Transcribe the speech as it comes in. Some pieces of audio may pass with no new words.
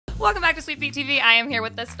Welcome back to Sweet Peak TV. I am here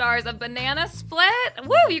with the stars of Banana Split.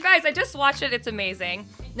 Woo, you guys, I just watched it. It's amazing.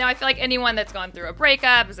 Now, I feel like anyone that's gone through a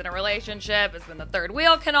breakup, is in a relationship, has been the third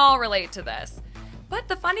wheel, can all relate to this. But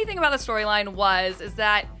the funny thing about the storyline is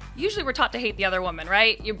that usually we're taught to hate the other woman,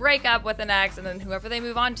 right? You break up with an ex, and then whoever they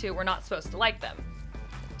move on to, we're not supposed to like them.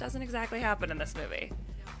 It doesn't exactly happen in this movie.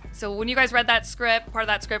 So when you guys read that script, part of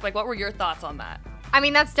that script, like, what were your thoughts on that? I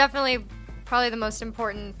mean, that's definitely probably the most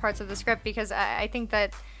important parts of the script, because I think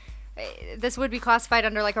that this would be classified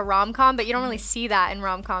under like a rom-com, but you don't really see that in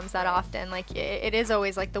rom-coms that often. Like it is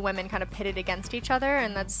always like the women kind of pitted against each other,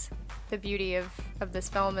 and that's the beauty of this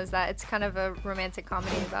film, is that it's kind of a romantic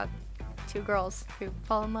comedy about two girls who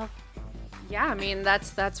fall in love. Yeah, I mean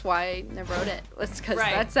that's why I wrote it. It's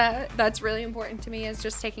because that's really important to me, is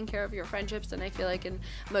just taking care of your friendships, and I feel like in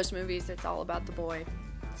most movies it's all about the boy.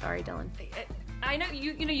 Sorry, Dylan. I know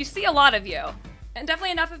you see a lot of you. And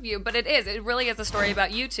definitely enough of you, but it really is a story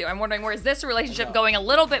about you two. I'm wondering, where is this relationship going a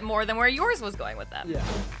little bit more than where yours was going with them? Yeah.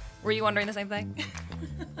 Were you wondering the same thing?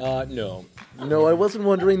 No, I wasn't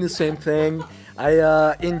wondering the same thing.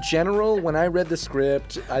 In general, when I read the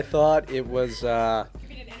script, I thought it was, You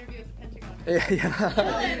did an interview with the Pentagon.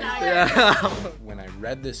 yeah. When I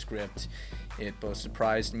read the script, it both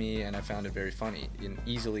surprised me and I found it very funny, and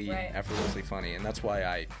easily, effortlessly funny, and that's why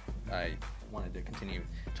I wanted to continue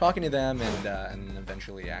talking to them and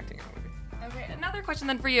eventually acting in the movie. Okay, another question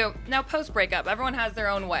then for you. Now, post-breakup, everyone has their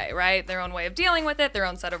own way, right? Their own way of dealing with it, their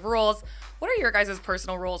own set of rules. What are your guys'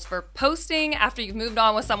 personal rules for posting after you've moved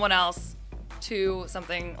on with someone else to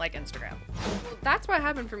something like Instagram? Well, that's what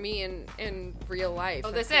happened for me in real life.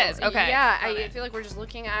 Oh, this is? Okay. Yeah, I feel like we're just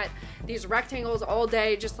looking at these rectangles all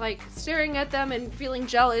day, just like staring at them and feeling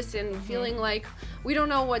jealous and feeling like we don't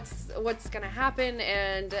know what's gonna happen,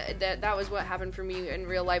 and that was what happened for me in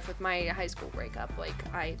real life with my high school breakup.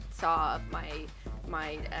 Like, I saw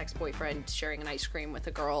my ex-boyfriend sharing an ice cream with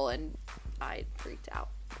a girl, and I freaked out.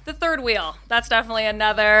 The third wheel. That's definitely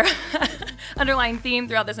another underlying theme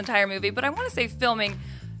throughout this entire movie. But I want to say filming,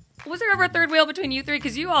 was there ever a third wheel between you three?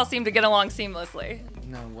 Because you all seem to get along seamlessly.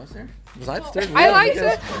 No, was there? Was I the third wheel? I liked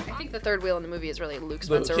it. I think the third wheel in the movie is really Luke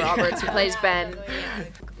Spencer Roberts, who plays Ben.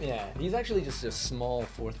 Yeah, he's actually just a small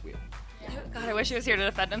fourth wheel. God, I wish he was here to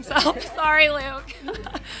defend himself. Sorry, Luke.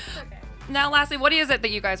 Now, lastly, what is it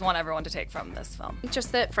that you guys want everyone to take from this film?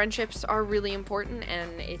 Just that friendships are really important,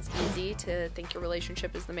 and it's easy to think your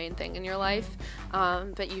relationship is the main thing in your life,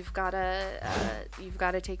 but you've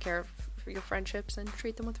gotta take care of your friendships and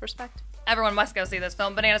treat them with respect. Everyone must go see this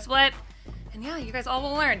film, Banana Split. And yeah, you guys all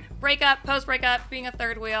will learn. Breakup, post-breakup, being a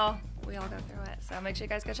third wheel. We all go through it. So make sure you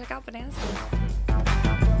guys go check out Banana Split.